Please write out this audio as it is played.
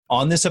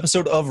On this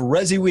episode of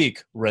Resi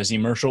Week,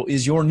 Resimercial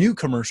is your new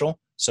commercial.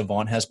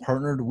 Savant has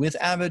partnered with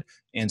Avid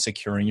and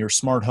securing your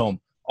smart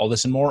home. All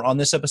this and more on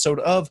this episode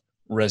of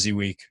Resi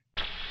Week.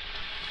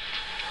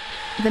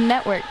 The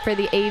network for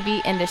the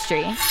AV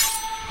industry.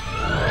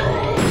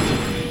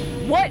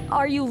 What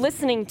are you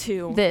listening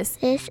to? This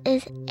is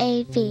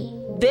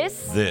AV.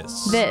 This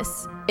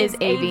is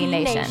AV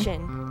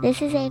Nation.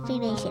 This is AV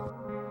Nation.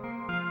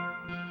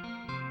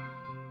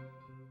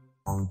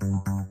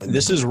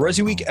 This is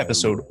Resi Week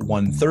episode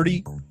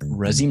 130,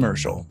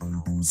 Resimercial.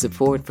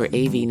 Support for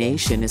AV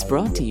Nation is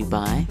brought to you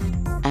by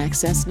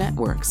Access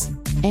Networks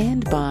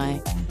and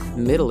by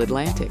Middle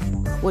Atlantic,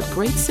 what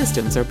great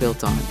systems are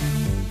built on.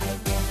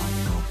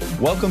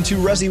 Welcome to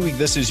Resi Week.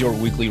 This is your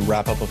weekly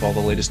wrap-up of all the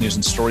latest news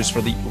and stories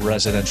for the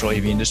residential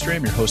AV industry.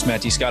 I'm your host,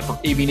 Matt D. Scott from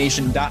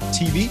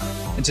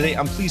avnation.tv. And today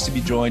I'm pleased to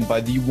be joined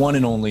by the one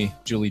and only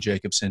Julie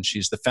Jacobson.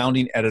 She's the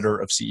founding editor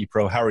of CE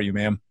Pro. How are you,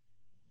 ma'am?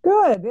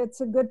 Good.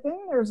 It's a good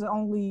thing there's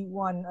only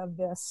one of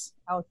this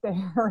out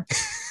there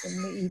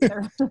in the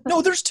ether.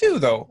 No, there's two,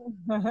 though.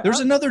 There's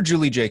another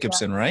Julie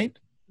Jacobson, right?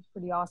 It's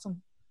pretty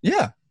awesome.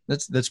 Yeah,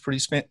 that's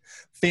pretty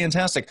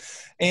fantastic.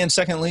 And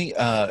secondly,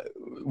 I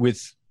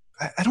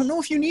don't know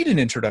if you need an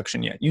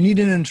introduction yet. You need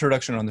an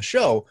introduction on the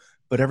show,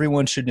 but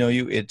everyone should know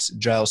you. It's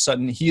Giles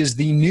Sutton. He is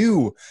the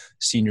new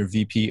Senior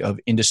VP of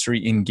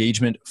Industry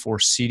Engagement for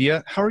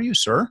CEDIA. How are you,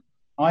 sir?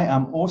 I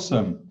am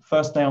awesome.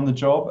 First day on the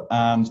job,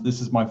 and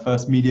this is my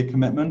first media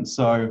commitment.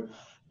 So,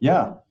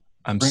 yeah.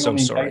 I'm so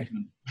sorry.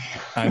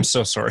 I'm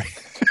so sorry.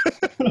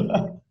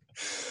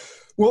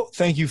 Well,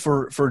 thank you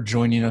for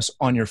joining us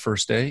on your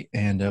first day,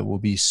 and we'll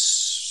be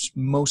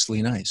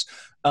mostly nice.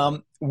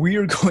 We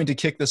are going to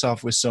kick this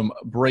off with some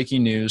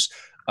breaking news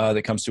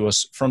that comes to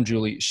us from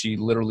Julie. She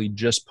literally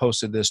just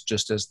posted this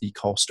just as the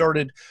call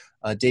started.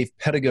 Dave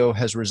Pedigo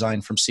has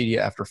resigned from CEDIA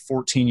after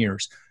 14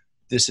 years.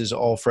 This is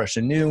all fresh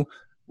and new.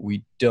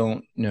 We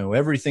don't know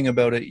everything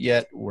about it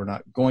yet. We're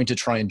not going to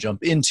try and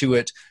jump into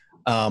it.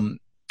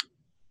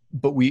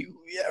 But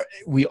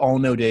we all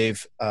know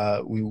Dave.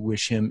 We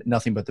wish him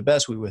nothing but the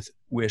best. We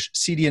wish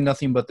CEDIA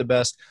nothing but the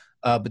best.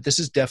 But this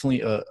is definitely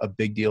a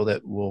big deal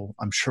that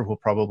I'm sure we'll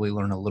probably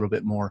learn a little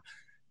bit more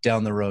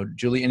down the road.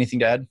 Julie, anything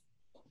to add?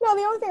 No,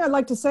 the only thing I'd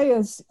like to say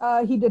is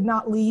he did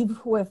not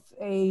leave with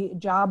a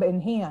job in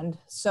hand,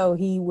 so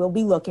he will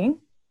be looking.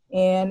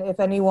 And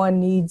if anyone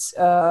needs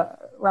a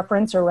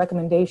reference or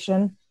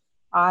recommendation,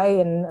 I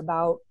and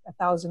about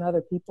 1,000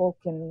 other people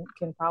can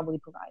probably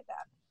provide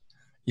that.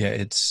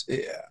 Yeah,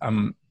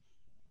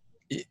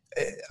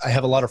 I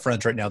have a lot of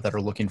friends right now that are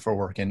looking for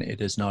work, and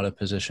it is not a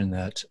position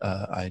that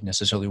I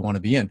necessarily want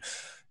to be in.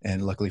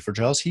 And luckily for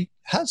Giles, he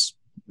has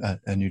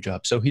a new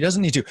job, so he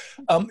doesn't need to.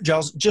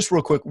 Giles, just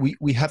real quick,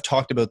 we have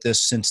talked about this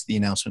since the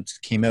announcement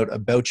came out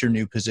about your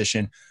new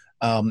position.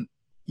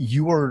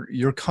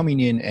 You're coming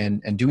in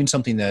and doing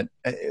something that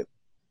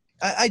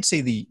I'd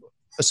say the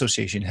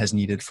association has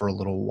needed for a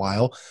little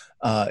while.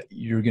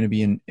 You're going to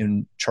be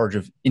in charge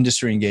of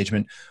industry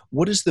engagement.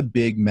 What is the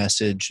big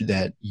message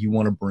that you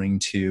want to bring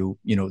to,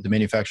 the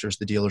manufacturers,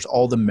 the dealers,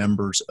 all the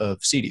members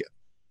of CEDIA?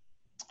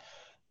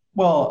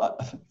 Well,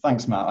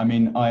 thanks, Matt. I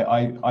mean,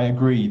 I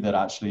agree that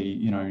actually,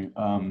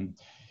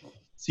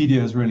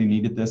 CEDIA has really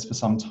needed this for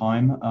some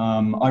time.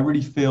 I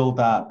really feel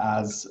that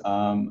as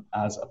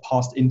a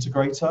past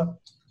integrator,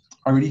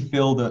 I really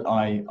feel that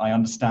I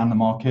understand the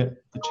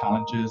market, the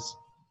challenges,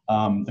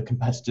 the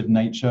competitive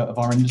nature of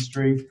our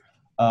industry.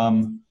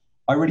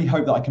 I really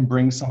hope that I can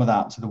bring some of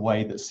that to the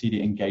way that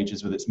CEDIA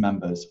engages with its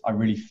members. I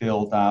really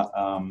feel that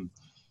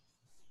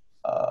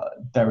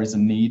there is a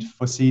need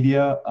for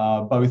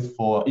CEDIA, both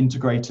for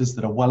integrators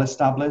that are well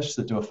established,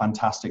 that do a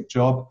fantastic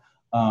job.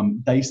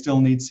 They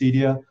still need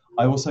CEDIA.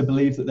 I also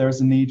believe that there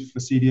is a need for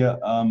CEDIA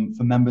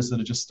for members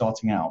that are just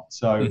starting out.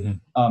 So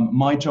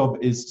my job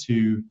is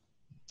to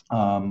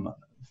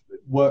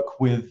work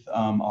with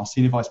our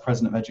Senior Vice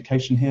President of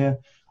Education here,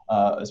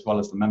 as well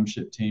as the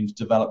membership team, to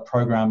develop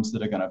programs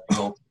that are going to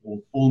appeal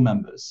to all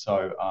members.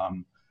 So,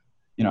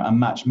 and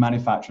match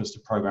manufacturers to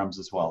programs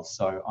as well.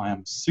 So I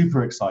am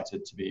super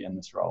excited to be in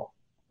this role.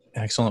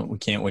 Excellent. We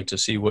can't wait to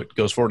see what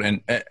goes forward.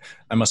 And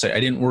I must say, I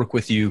didn't work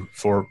with you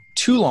for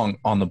too long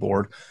on the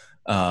board,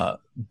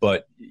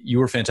 but you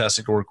were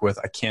fantastic to work with.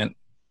 I can't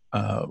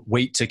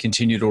wait to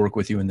continue to work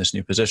with you in this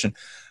new position.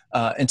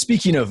 And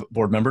speaking of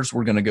board members,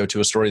 we're going to go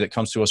to a story that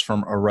comes to us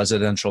from our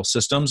Residential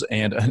Systems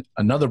and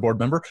another board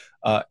member,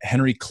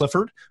 Henry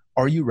Clifford.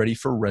 Are you ready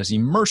for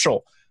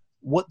Resimercial?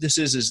 What this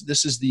is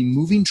this is the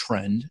moving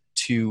trend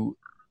to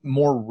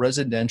more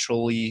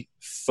residentially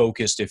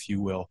focused, if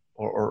you will,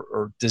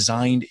 or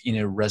designed in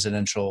a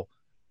residential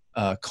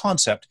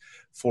concept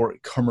for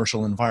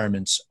commercial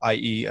environments,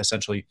 i.e.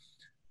 essentially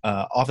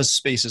office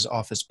spaces,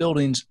 office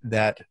buildings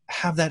that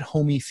have that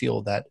homey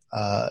feel, that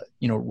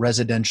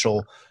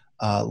residential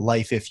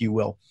life, if you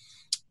will.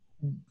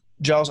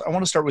 Giles, I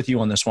want to start with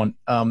you on this one.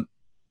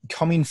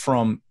 Coming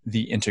from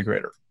the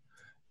integrator,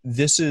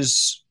 this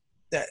is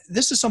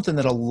something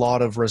that a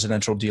lot of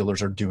residential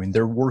dealers are doing.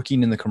 They're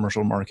working in the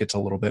commercial markets a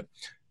little bit.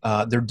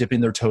 They're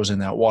dipping their toes in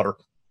that water.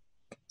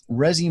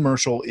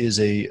 Resi-mercial is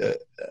a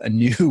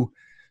new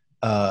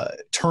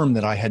term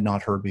that I had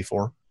not heard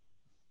before,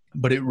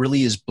 but it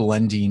really is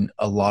blending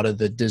a lot of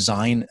the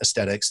design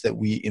aesthetics that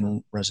we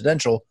in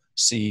residential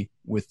see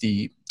with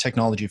the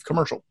technology of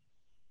commercial.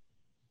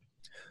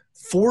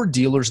 For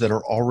dealers that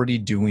are already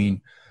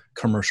doing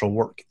commercial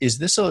work, is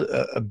this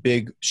a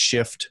big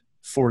shift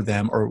for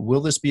them, or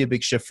will this be a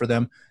big shift for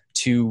them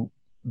to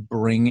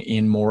bring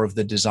in more of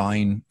the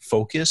design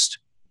focused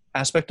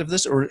aspect of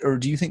this, or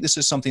do you think this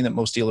is something that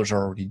most dealers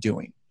are already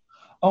doing?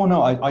 Oh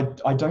no,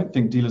 I don't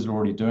think dealers are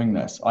already doing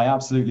this. I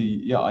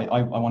absolutely,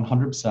 I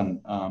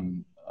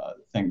 100%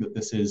 think that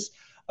this is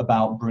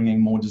about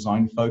bringing more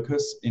design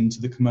focus into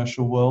the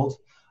commercial world.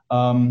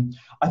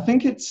 I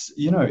think it's,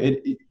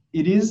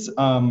 it is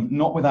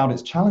not without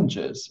its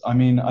challenges. I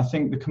mean, I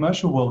think the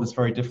commercial world is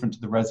very different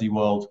to the resi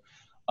world.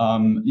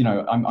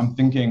 I'm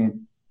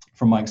thinking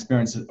from my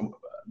experience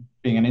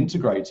being an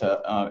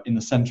integrator in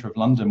the center of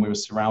London, we were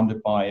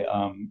surrounded by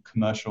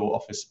commercial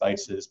office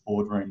spaces,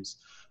 boardrooms.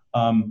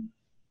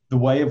 The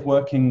way of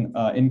working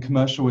in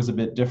commercial is a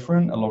bit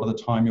different. A lot of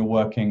the time you're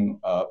working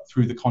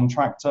through the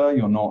contractor.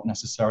 You're not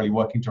necessarily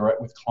working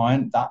direct with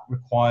client. That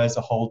requires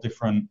a whole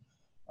different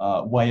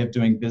way of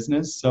doing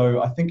business.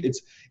 So I think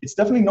it's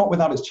definitely not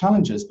without its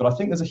challenges, but I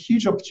think there's a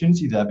huge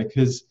opportunity there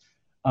because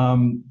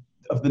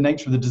of the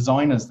nature of the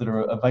designers that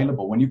are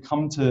available. When you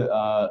come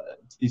to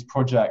these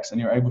projects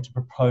and you're able to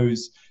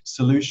propose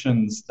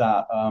solutions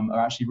that are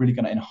actually really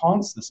going to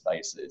enhance the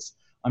spaces,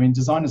 I mean,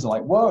 designers are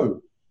like,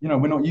 whoa,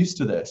 we're not used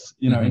to this.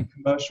 In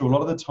commercial, a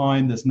lot of the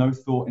time, there's no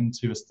thought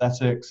into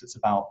aesthetics. It's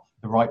about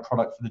the right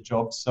product for the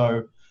job.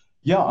 So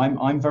yeah,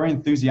 I'm very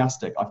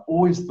enthusiastic. I've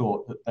always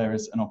thought that there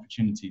is an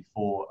opportunity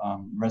for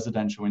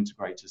residential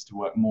integrators to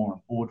work more in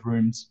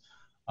boardrooms.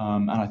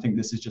 And I think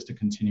this is just a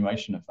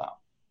continuation of that.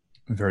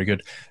 Very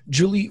good.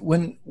 Julie,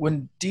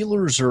 when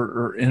dealers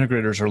or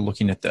integrators are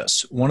looking at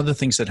this, one of the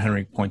things that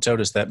Henry points out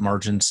is that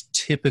margins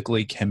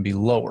typically can be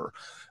lower.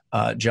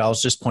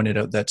 Giles just pointed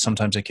out that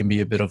sometimes it can be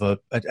a bit of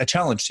a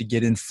challenge to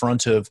get in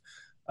front of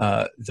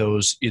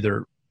those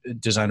either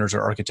designers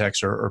or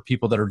architects or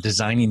people that are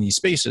designing these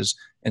spaces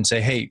and say,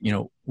 hey,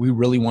 we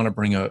really want to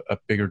bring a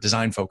bigger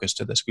design focus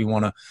to this. We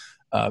want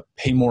to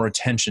pay more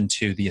attention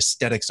to the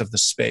aesthetics of the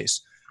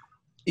space.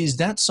 Is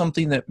that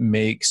something that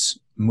makes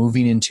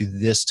moving into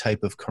this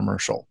type of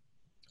commercial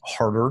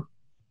harder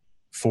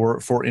for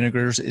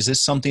integrators? Is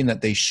this something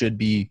that they should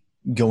be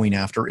going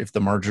after if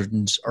the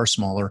margins are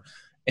smaller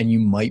and you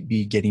might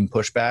be getting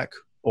pushback,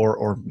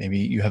 or maybe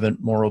you have a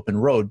more open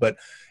road, but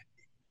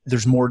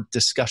there's more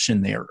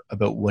discussion there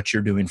about what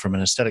you're doing from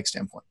an aesthetic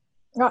standpoint?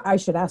 I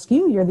should ask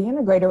you, you're the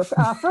integrator.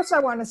 First, I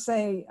want to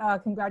say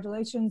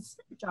congratulations,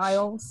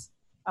 Giles.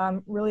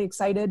 I'm really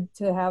excited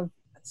to have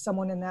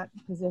someone in that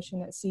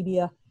position at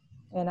CEDIA.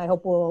 And I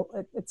hope we'll,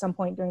 at some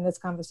point during this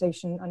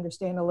conversation,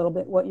 understand a little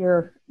bit what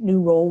your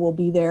new role will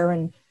be there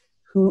and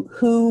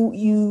who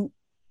you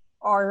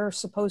are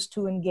supposed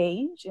to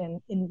engage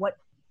and in what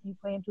you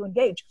plan to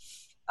engage.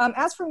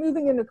 As for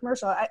moving into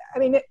commercial, I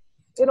mean,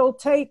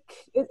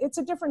 it's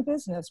a different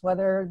business,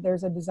 whether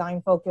there's a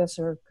design focus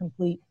or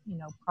complete,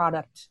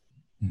 product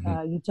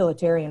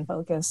utilitarian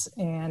focus.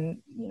 And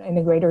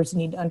integrators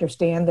need to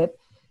understand that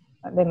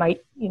they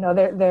might,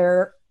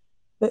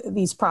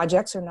 these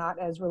projects are not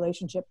as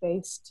relationship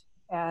based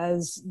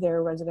as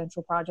their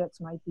residential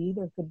projects might be.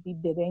 There could be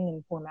bidding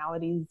and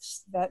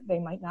formalities that they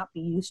might not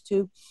be used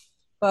to,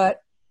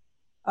 but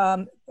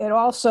it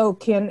also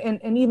can,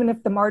 and even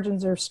if the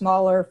margins are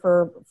smaller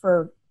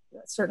for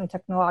certain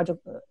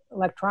technological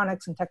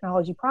electronics and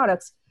technology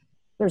products,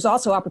 there's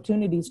also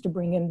opportunities to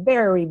bring in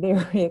very,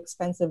 very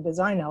expensive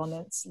design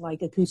elements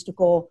like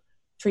acoustical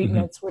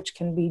treatments, which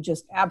can be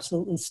just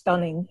absolutely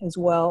stunning, as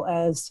well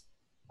as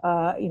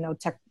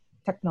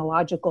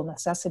technological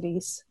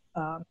necessities.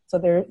 So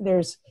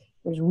there's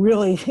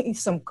really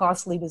some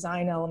costly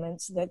design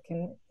elements that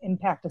can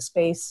impact a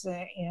space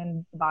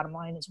and the bottom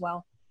line as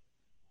well.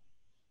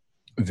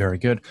 Very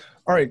good.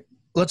 All right,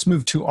 let's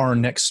move to our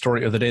next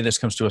story of the day. This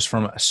comes to us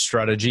from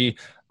Strategy.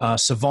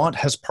 Savant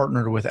has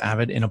partnered with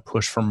Avid in a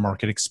push for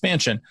market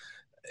expansion.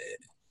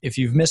 If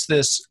you've missed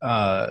this,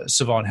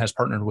 Savant has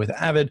partnered with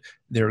Avid.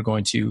 They're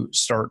going to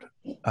start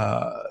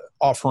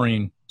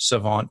offering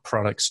Savant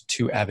products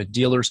to Avid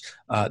dealers.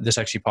 This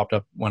actually popped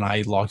up when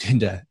I logged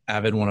into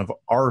Avid, one of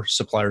our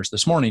suppliers,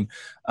 this morning,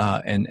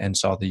 and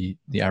saw the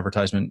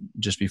advertisement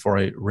just before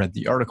I read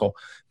the article.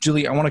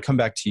 Julie, I want to come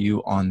back to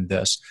you on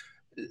this.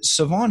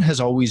 Savant has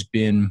always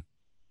been,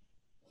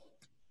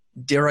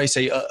 dare I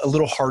say, a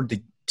little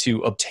hard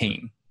to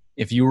obtain.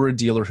 If you were a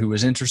dealer who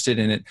was interested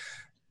in it,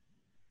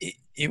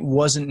 it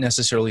wasn't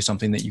necessarily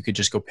something that you could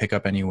just go pick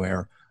up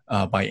anywhere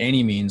by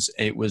any means.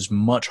 It was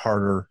much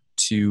harder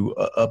to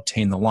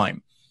obtain the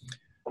line.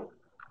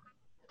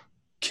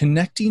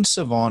 Connecting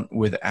Savant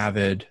with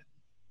Avid,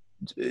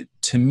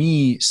 to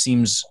me,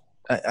 seems,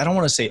 I don't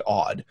want to say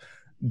odd,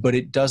 but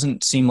it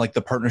doesn't seem like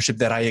the partnership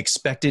that I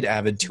expected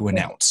Avid to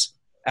announce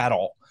at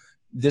all.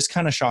 This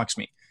kind of shocks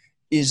me.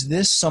 Is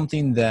this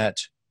something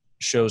that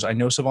shows, I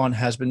know Savant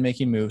has been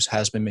making moves,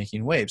 has been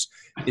making waves.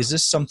 Is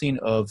this something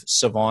of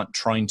Savant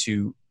trying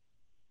to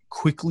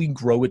quickly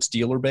grow its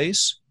dealer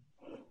base?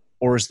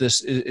 Or is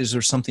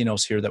there something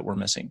else here that we're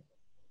missing?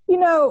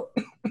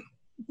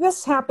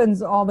 This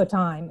happens all the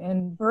time,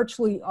 and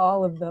virtually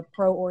all of the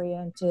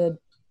pro-oriented,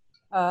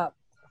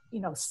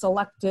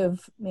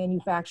 selective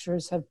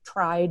manufacturers have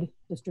tried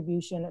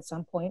distribution at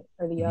some point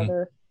or the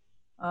other.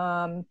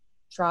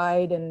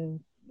 Tried and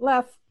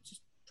left,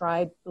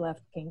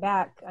 came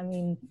back. I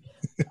mean,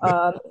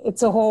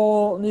 it's a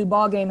whole new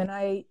ballgame, and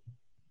I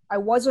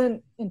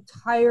wasn't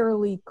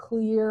entirely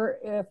clear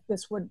if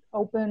this would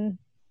open.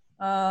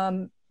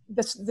 The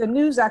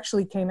news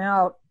actually came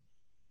out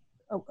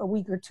a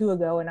week or two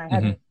ago, and I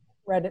hadn't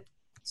read it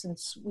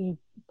since we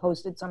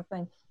posted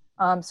something.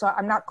 So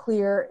I'm not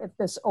clear if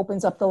this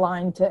opens up the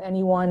line to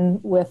anyone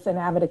with an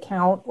Avid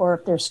account, or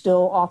if they're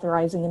still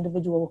authorizing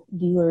individual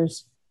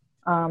dealers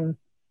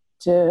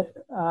to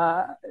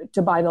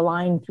buy the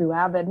line through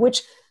Avid,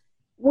 which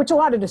a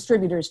lot of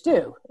distributors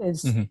do,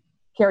 is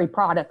carry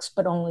products,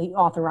 but only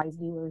authorized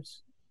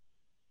dealers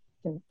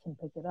can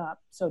pick it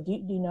up. So do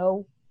you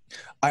know?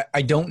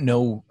 I don't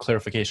know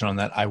clarification on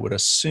that. I would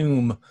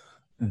assume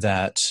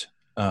that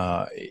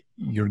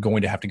you're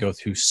going to have to go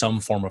through some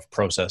form of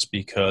process,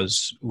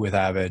 because with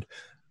Avid,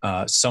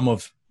 some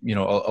of,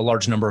 a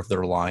large number of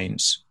their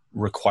lines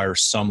require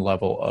some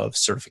level of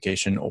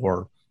certification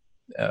or,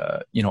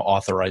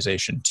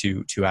 authorization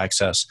to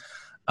access.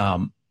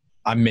 I'm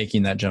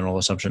making that general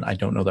assumption. I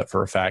don't know that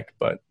for a fact,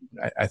 but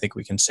I think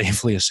we can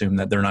safely assume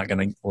that they're not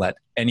going to let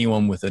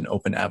anyone with an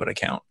open Avid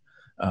account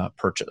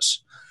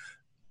purchase.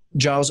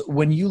 Giles,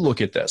 when you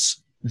look at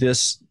this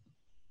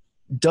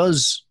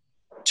does,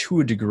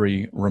 to a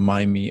degree,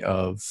 remind me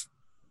of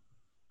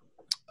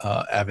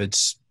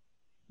Avid's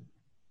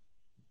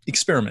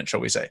experiment, shall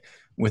we say,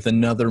 with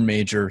another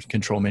major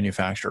control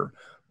manufacturer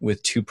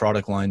with two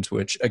product lines,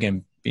 which,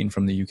 again, being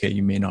from the UK,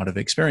 you may not have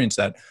experienced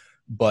that,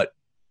 but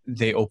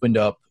they opened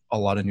up a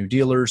lot of new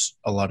dealers.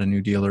 A lot of new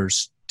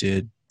dealers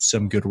did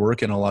some good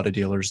work, and a lot of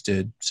dealers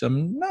did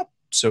some not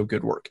so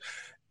good work.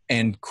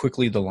 And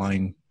quickly the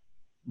line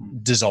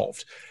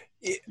dissolved.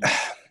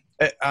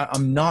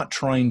 I'm not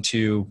trying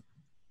to,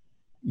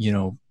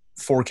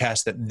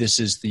 forecast that this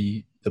is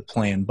the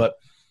plan, but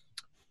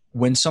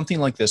when something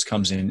like this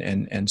comes in,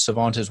 and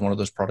Savant is one of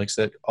those products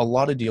that a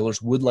lot of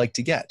dealers would like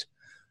to get,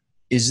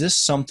 is this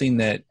something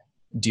that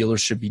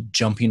dealers should be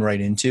jumping right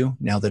into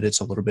now that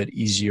it's a little bit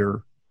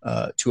easier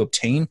to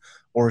obtain?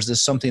 Or is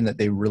this something that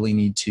they really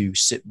need to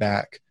sit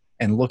back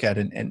and look at,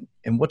 and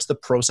what's the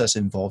process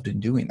involved in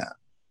doing that?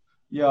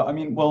 Yeah, I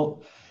mean,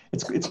 well,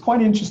 it's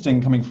quite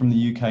interesting coming from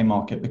the UK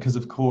market, because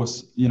of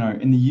course,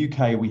 in the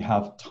UK we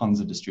have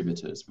tons of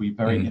distributors. We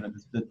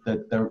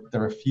there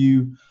are a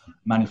few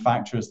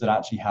manufacturers that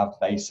actually have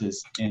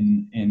bases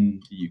in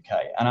the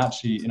UK, and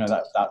actually,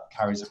 that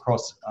carries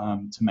across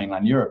to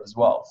mainland Europe as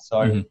well.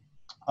 So,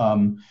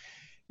 I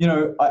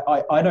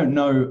don't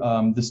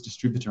know this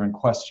distributor in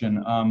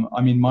question.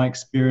 I mean, my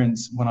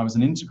experience when I was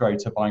an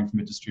integrator buying from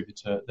a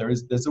distributor,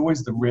 there's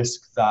always the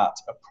risk that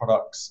a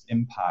product's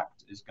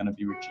impact is going to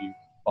be reduced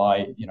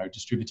by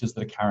distributors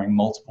that are carrying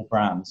multiple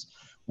brands,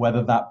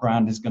 whether that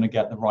brand is going to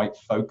get the right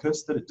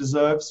focus that it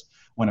deserves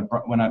when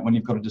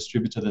you've got a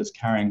distributor that's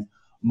carrying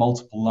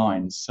multiple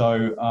lines.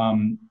 So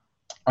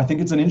I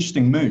think it's an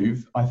interesting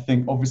move. I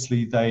think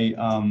obviously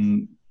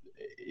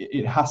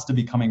it has to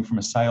be coming from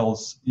a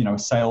sales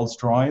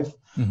drive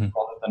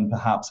rather than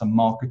perhaps a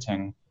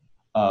marketing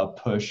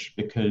push,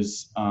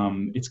 because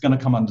it's going to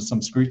come under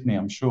some scrutiny,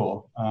 I'm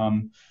sure.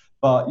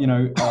 But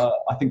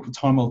I think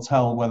time will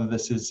tell whether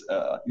this is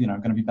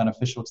going to be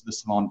beneficial to the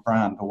Savant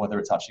brand, or whether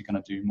it's actually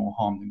going to do more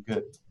harm than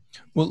good.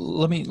 Well,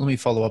 let me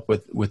follow up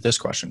with this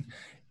question.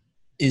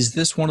 Is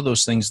this one of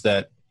those things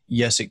that,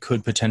 yes, it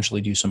could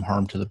potentially do some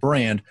harm to the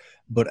brand,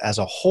 but as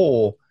a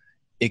whole,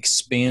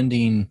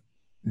 expanding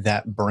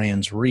that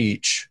brand's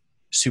reach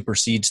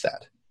supersedes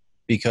that?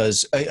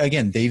 Because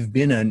again, they've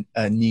been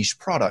a niche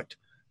product.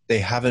 They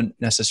haven't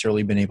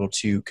necessarily been able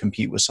to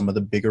compete with some of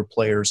the bigger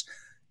players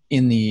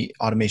in the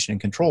automation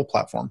and control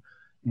platform.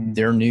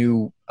 Their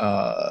new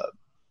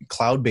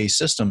cloud-based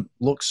system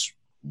looks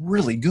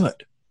really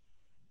good.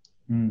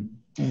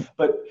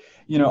 But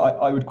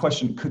I would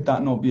question, could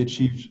that not be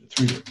achieved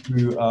through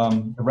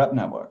the rep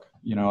network?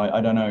 I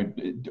don't know.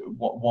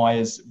 Why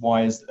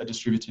is a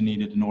distributor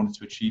needed in order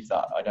to achieve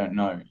that? I don't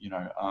know.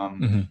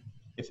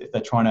 If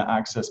they're trying to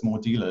access more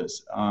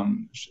dealers,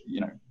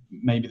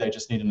 maybe they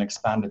just need an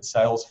expanded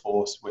sales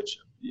force, which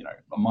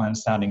my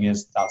understanding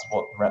is that's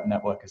what the rep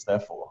network is there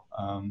for.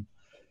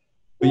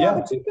 But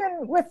you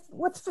can,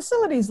 with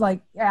facilities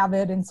like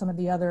Avid and some of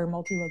the other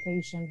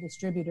multi-location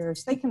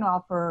distributors, they can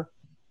offer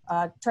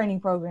training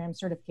programs,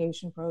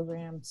 certification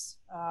programs,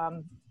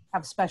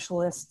 have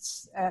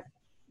specialists at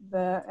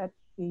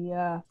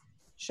the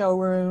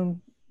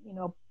showroom.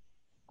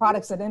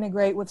 Products that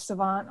integrate with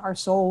Savant are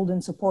sold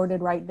and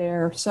supported right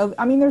there. So,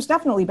 I mean, there's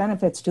definitely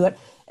benefits to it.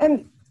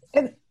 And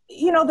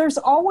there's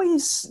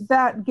always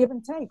that give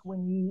and take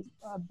when you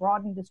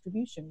broaden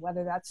distribution,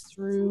 whether that's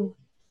through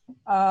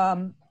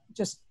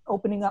just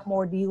opening up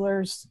more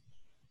dealers,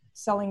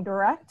 selling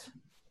direct,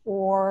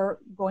 or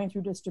going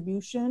through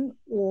distribution,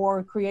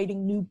 or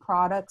creating new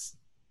products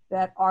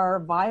that are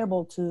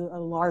viable to a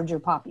larger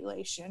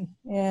population.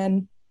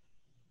 And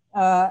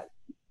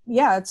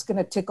it's going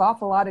to tick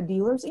off a lot of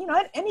dealers.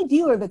 Any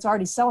dealer that's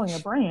already selling a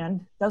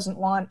brand doesn't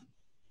want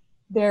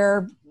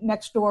their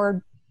next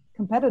door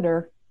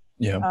competitor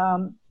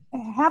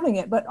having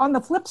it. But on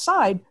the flip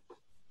side,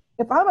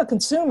 if I'm a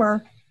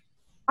consumer,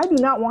 I do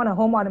not want a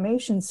home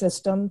automation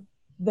system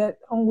that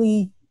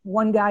only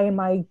one guy in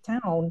my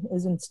town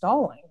is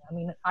installing. I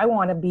mean, I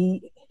want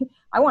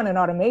an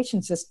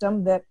automation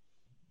system that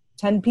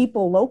 10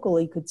 people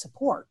locally could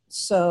support.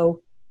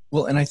 So,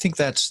 well, and I think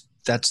that's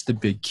the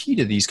big key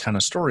to these kind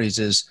of stories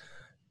is,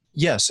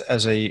 yes,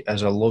 as a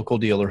local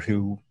dealer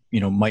who,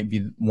 might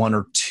be one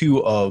or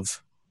two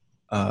of,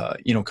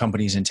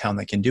 companies in town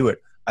that can do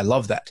it. I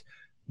love that.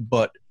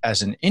 But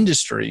as an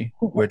industry,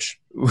 which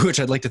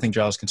I'd like to think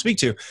Giles can speak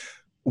to,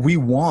 we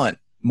want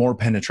more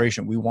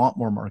penetration. We want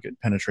more market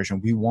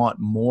penetration. We want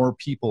more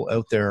people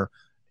out there,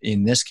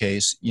 in this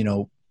case,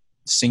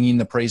 singing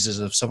the praises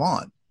of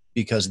Savant,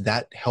 because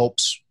that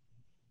helps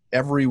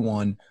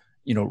everyone,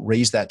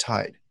 raise that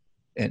tide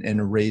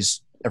and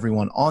raise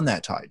everyone on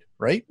that tide,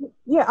 right?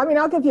 Yeah. I mean,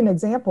 I'll give you an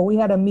example. We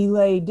had a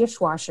Miele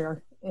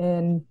dishwasher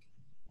in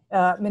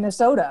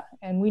Minnesota,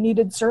 and we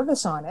needed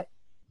service on it.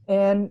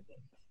 And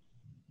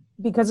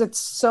because it's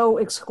so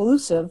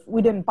exclusive,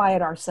 we didn't buy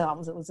it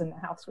ourselves. It was in the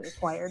house we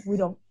acquired. We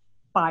don't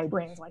buy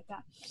brands like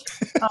that.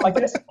 I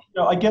guess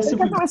because it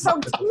was so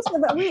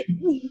exclusive that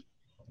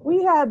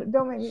we had,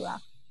 don't make me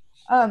laugh.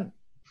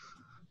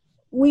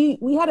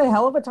 We had a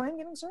hell of a time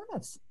getting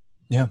service.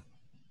 Yeah.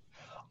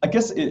 I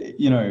guess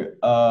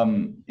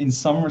in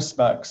some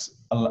respects,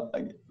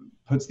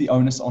 puts the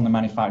onus on the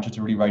manufacturer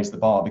to really raise the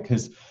bar,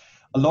 because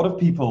a lot of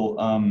people,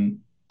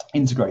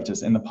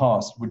 integrators in the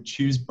past, would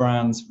choose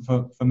brands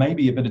for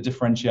maybe a bit of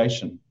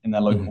differentiation in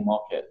their local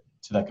market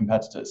to their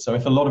competitors. So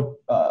if a lot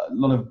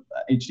of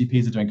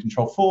HDPs are doing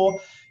Control 4,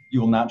 you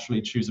will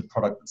naturally choose a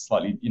product that's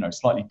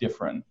slightly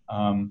different.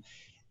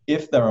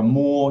 If there are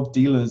more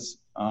dealers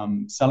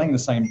selling the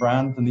same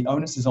brand, then the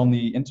onus is on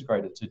the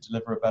integrator to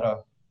deliver a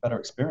better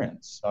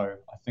experience. So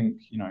I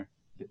think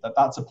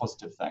that's a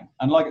positive thing.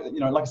 And like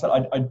I said,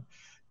 I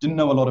didn't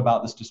know a lot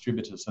about this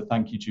distributor, so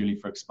thank you, Julie,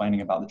 for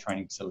explaining about the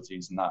training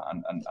facilities and that,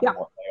 and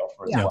what they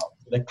offer as well.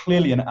 So they're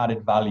clearly an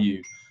added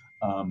value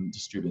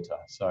distributor.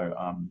 So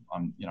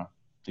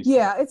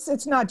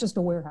it's not just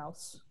a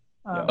warehouse.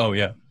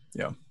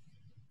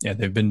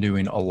 They've been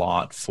doing a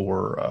lot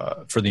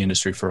for the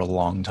industry for a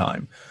long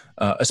time,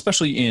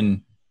 especially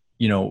in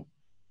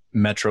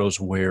metros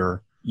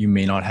where you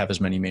may not have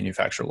as many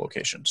manufacturer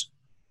locations.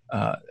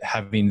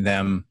 Having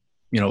them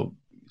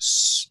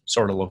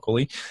sort of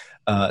locally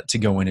to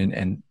go in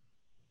and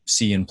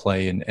see and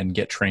play and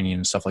get training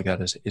and stuff like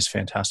that is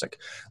fantastic.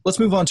 Let's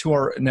move on to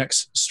our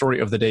next story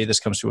of the day. This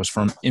comes to us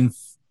from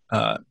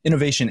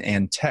Innovation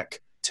and Tech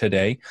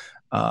Today.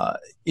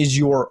 Is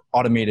your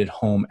automated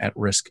home at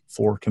risk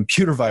for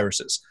computer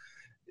viruses?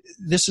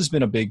 This has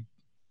been a big,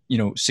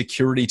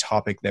 security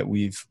topic that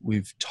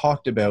we've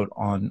talked about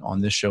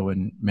on this show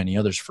and many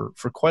others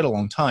for quite a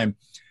long time,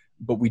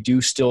 but we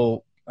do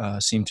still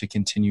seem to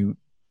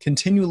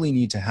continually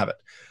need to have it.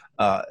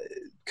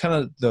 Kind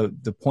of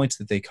the points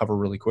that they cover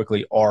really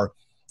quickly are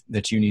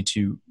that you need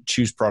to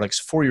choose products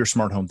for your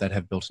smart home that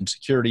have built-in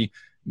security,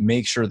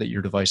 make sure that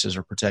your devices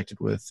are protected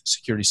with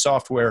security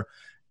software,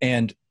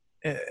 and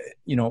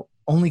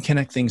only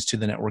connect things to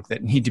the network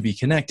that need to be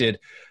connected,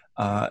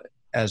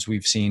 as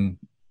we've seen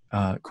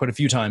quite a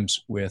few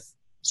times with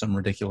some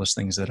ridiculous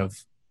things that have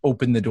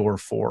opened the door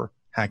for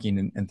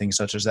hacking and things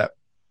such as that.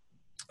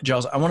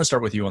 Giles, I want to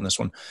start with you on this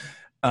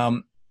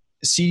one.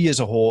 CD as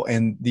a whole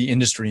and the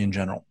industry in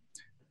general,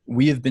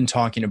 we have been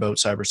talking about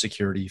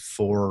cybersecurity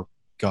for,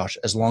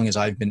 as long as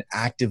I've been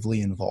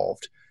actively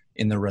involved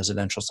in the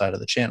residential side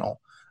of the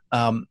channel.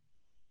 And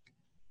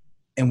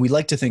we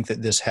like to think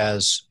that this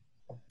has,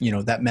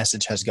 that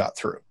message has got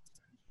through.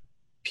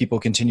 People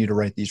continue to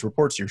write these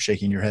reports. You're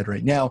shaking your head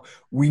right now.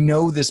 We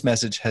know this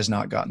message has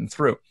not gotten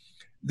through.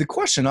 The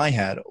question I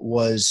had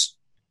was,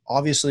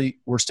 obviously,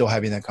 we're still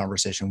having that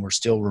conversation. We're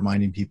still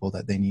reminding people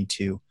that they need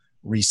to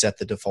reset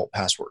the default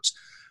passwords.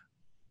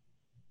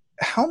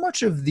 How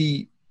much of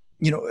the,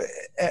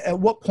 at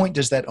what point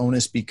does that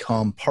onus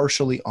become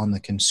partially on the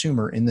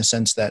consumer, in the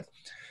sense that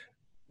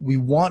we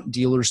want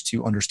dealers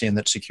to understand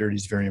that security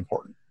is very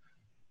important,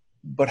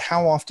 but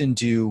how often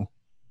do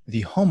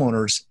the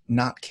homeowners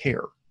not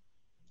care?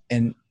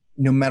 And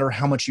no matter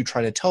how much you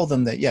try to tell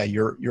them that,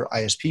 your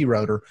ISP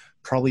router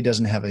probably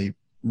doesn't have a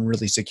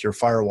really secure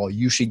firewall,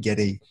 you should get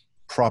a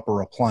proper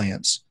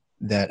appliance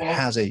that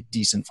has a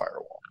decent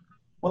firewall.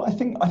 Well, I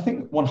think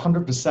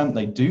 100%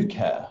 they do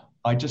care.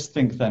 I just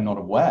think they're not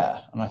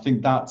aware, and I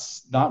think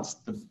that's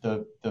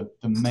the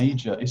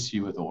major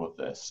issue with all of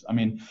this. I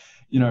mean,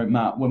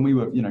 Matt, when we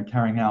were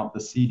carrying out the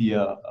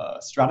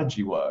CEDIA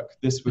strategy work,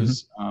 this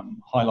was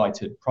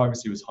highlighted.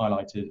 Privacy was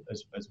highlighted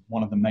as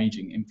one of the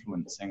major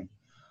influencing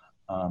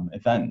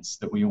events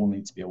that we all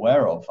need to be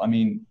aware of. I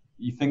mean,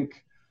 you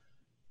think,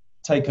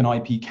 take an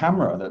IP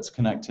camera that's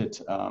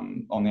connected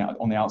on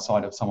the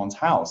outside of someone's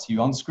house.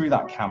 You unscrew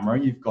that camera,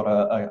 you've got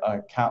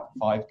a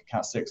Cat5,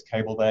 Cat6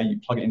 cable there, you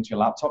plug it into your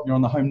laptop, you're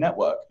on the home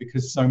network,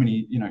 because so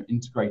many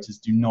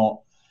integrators do not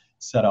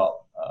set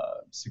up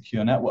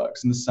secure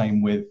networks. And the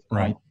same with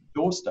IP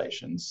door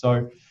stations.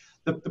 So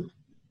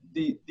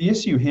the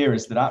issue here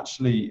is that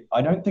actually,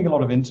 I don't think a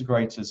lot of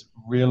integrators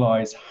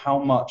realize how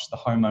much the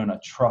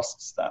homeowner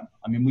trusts them.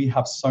 I mean, we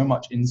have so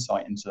much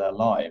insight into their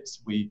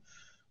lives. We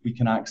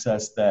can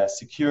access their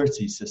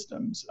security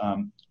systems.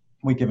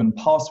 We give them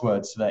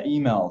passwords to their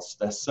emails, to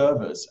their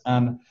servers.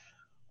 And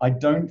I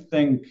don't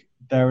think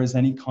there is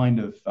any kind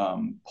of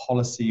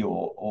policy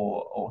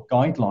or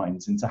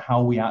guidelines into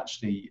how we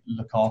actually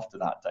look after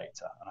that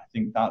data. And I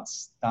think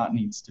that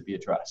needs to be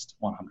addressed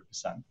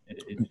 100%.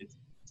 It's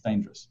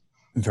dangerous.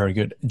 Very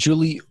good.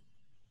 Julie,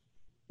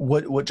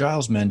 what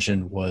Giles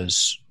mentioned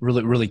was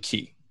really, really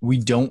key. We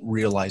don't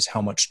realize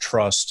how much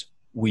trust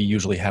we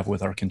usually have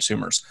with our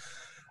consumers.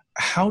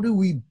 How do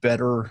we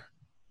better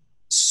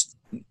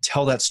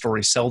tell that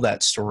story, sell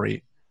that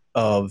story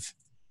of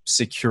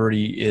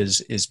security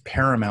is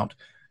paramount,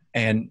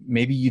 and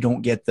maybe you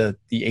don't get the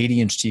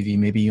 80-inch TV,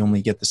 maybe you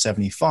only get the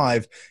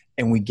 75,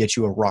 and we get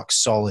you a rock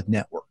solid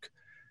network?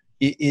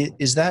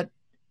 Is that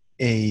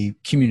a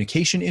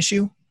communication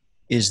issue?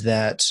 Is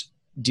that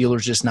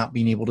dealers just not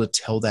being able to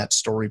tell that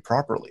story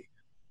properly?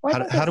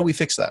 Well, how do we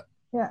fix that?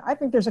 Yeah, I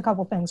think there's a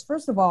couple things.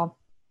 First of all,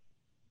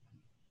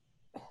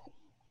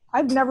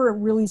 I've never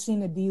really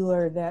seen a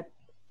dealer that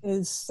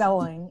is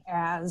selling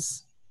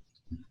as,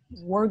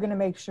 we're going to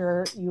make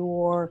sure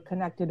your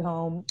connected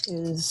home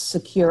is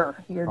secure,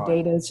 your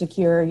data is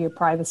secure, your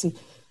privacy.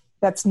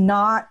 That's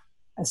not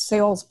a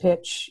sales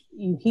pitch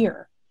you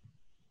hear.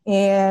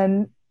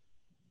 And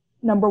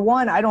number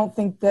one, I don't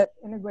think that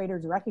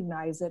integrators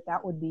recognize that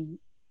that would be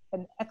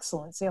an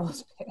excellent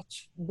sales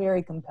pitch,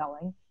 very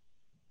compelling.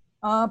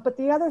 But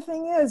the other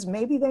thing is,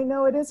 maybe they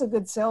know it is a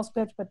good sales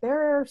pitch, but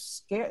they're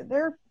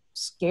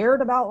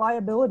scared about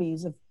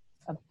liabilities of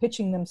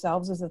pitching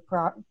themselves as a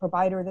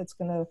provider that's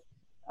going to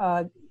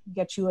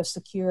get you a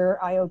secure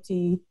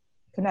IoT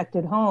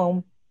connected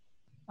home,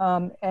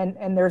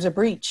 and there's a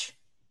breach.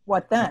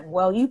 What then?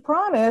 Well, you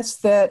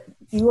promised that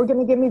you were going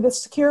to give me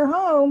this secure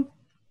home,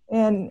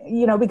 and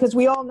because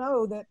we all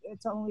know that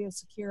it's only as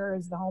secure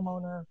as the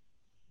homeowner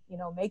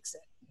makes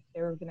it.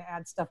 They're going to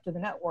add stuff to the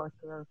network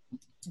or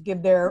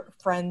give their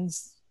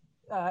friends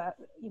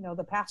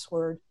the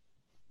password,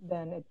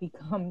 then it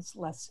becomes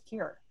less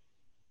secure.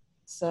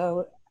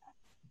 So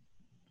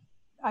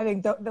I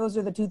think those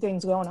are the two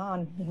things going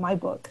on in my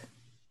book.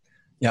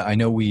 Yeah, I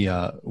know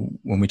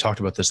when we talked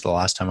about this the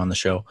last time on the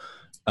show,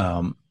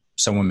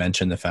 someone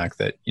mentioned the fact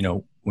that,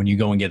 when you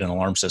go and get an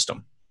alarm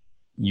system,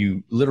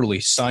 you literally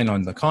sign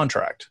on the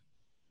contract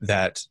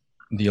that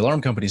the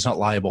alarm company is not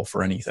liable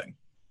for anything.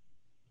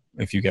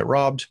 If you get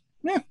robbed,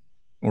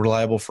 we're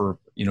liable for,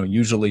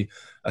 usually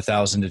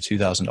 $1,000 to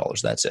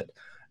 $2,000. That's it.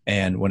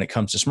 And when it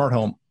comes to smart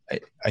home,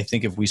 I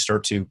think if we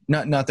start to,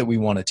 not that we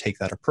want to take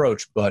that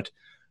approach, but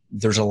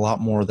there's a lot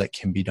more that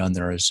can be done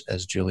there,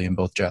 as Julie and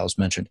both Giles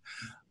mentioned.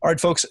 All right,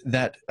 folks,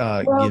 that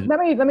let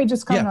me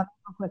just comment on that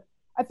real quick.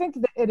 I think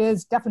that it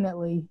is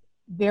definitely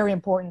very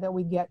important that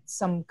we get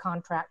some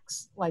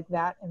contracts like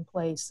that in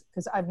place,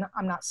 because I'm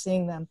not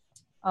seeing them.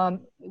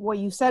 What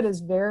you said is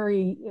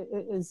very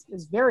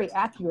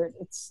accurate.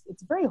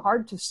 It's very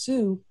hard to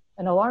sue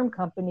an alarm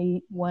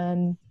company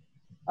when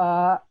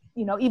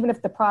even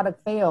if the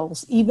product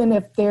fails, even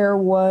if there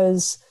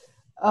was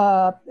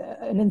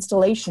an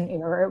installation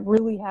error, it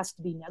really has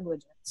to be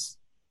negligence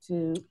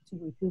to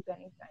recoup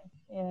anything.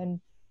 And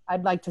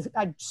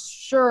I'd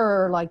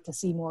sure like to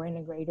see more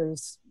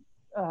integrators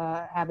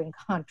having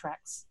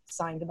contracts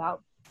signed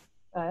about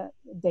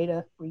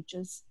data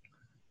breaches.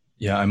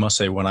 Yeah, I must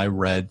say, when I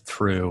read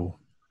through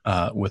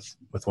with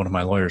one of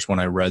my lawyers, when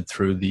I read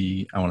through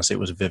I want to say it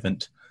was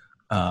Vivint,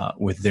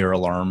 with their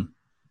alarm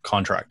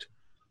contract,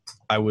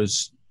 I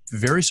was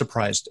very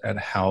surprised at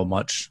how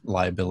much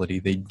liability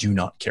they do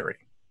not carry.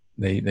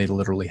 They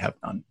literally have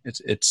none.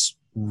 It's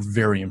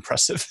very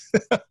impressive.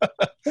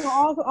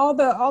 All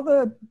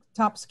the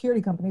top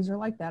security companies are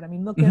like that. I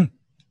mean, look at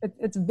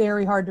it's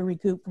very hard to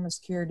recoup from a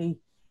security.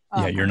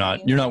 You're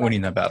not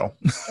winning that battle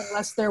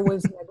unless there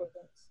was negligence.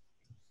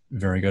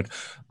 Very good.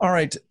 All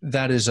right.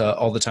 That is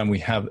all the time we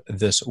have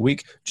this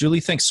week. Julie,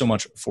 thanks so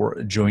much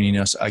for joining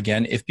us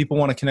again. If people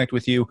want to connect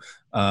with you,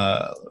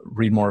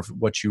 read more of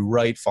what you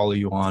write, follow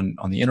you on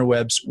the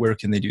interwebs, where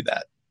can they do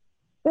that?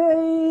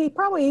 The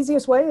probably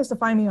easiest way is to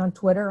find me on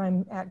Twitter.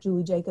 I'm at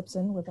Julie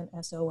Jacobson with an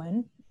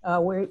S-O-N.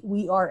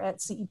 We are at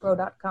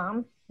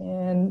cepro.com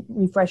and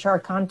refresh our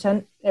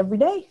content every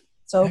day.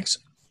 So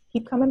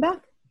keep coming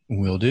back.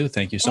 Will do.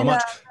 Thank you so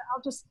much.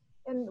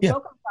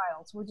 Welcome,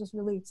 Giles. We're just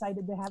really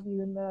excited to have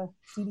you in the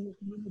CDO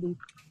community.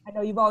 I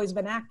know you've always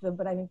been active,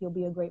 but I think you'll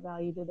be a great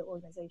value to the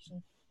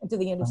organization and to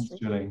the industry.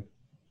 Thanks, Julie.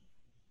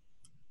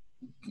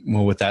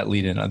 Well, with that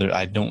lead in,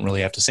 I don't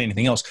really have to say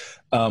anything else.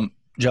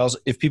 Giles,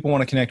 if people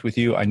want to connect with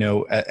you, I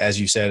know, as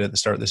you said at the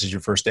start, this is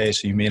your first day,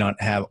 so you may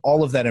not have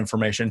all of that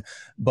information.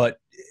 But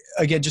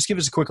again, just give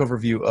us a quick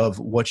overview of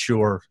what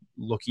you're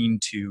looking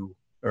to,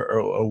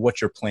 or what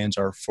your plans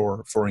are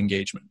for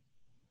engagement,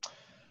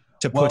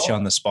 to put you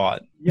on the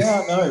spot.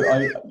 Yeah,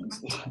 no,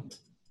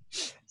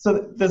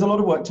 so there's a lot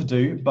of work to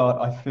do, but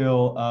I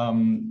feel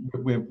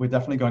we're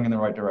definitely going in the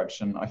right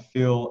direction. I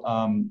feel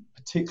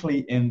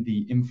particularly in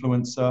the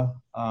influencer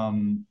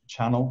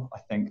channel, I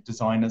think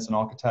designers and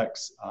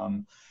architects,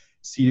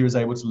 CEDIA is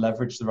able to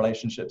leverage the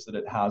relationships that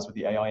it has with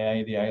the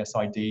AIA, the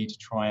ASID, to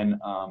try and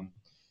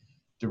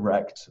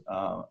direct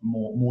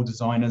more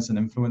designers and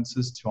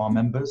influencers to our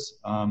members.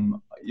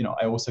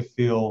 I also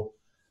feel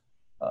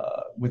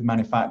with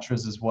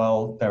manufacturers as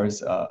well, there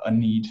is a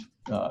need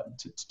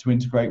to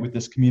integrate with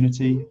this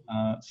community.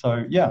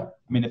 So yeah,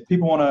 I mean, if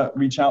people want to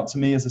reach out to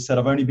me, as I said,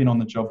 I've only been on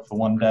the job for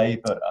 1 day,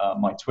 but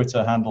my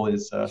Twitter handle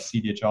is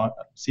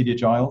CEDIA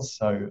Giles.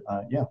 So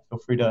yeah, feel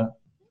free to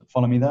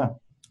follow me there.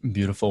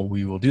 Beautiful.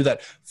 We will do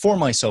that. For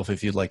myself,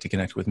 if you'd like to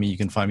connect with me, you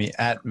can find me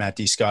at Matt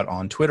D. Scott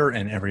on Twitter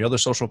and every other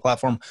social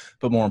platform.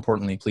 But more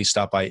importantly, please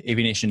stop by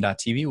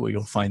avnation.tv, where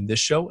you'll find this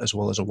show as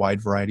well as a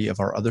wide variety of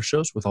our other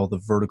shows with all the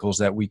verticals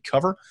that we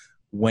cover.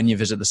 When you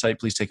visit the site,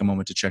 please take a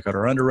moment to check out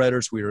our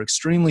underwriters. We are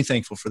extremely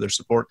thankful for their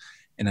support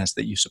and ask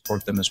that you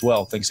support them as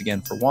well. Thanks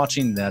again for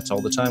watching. That's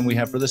all the time we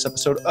have for this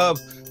episode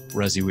of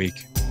Resi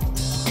Week.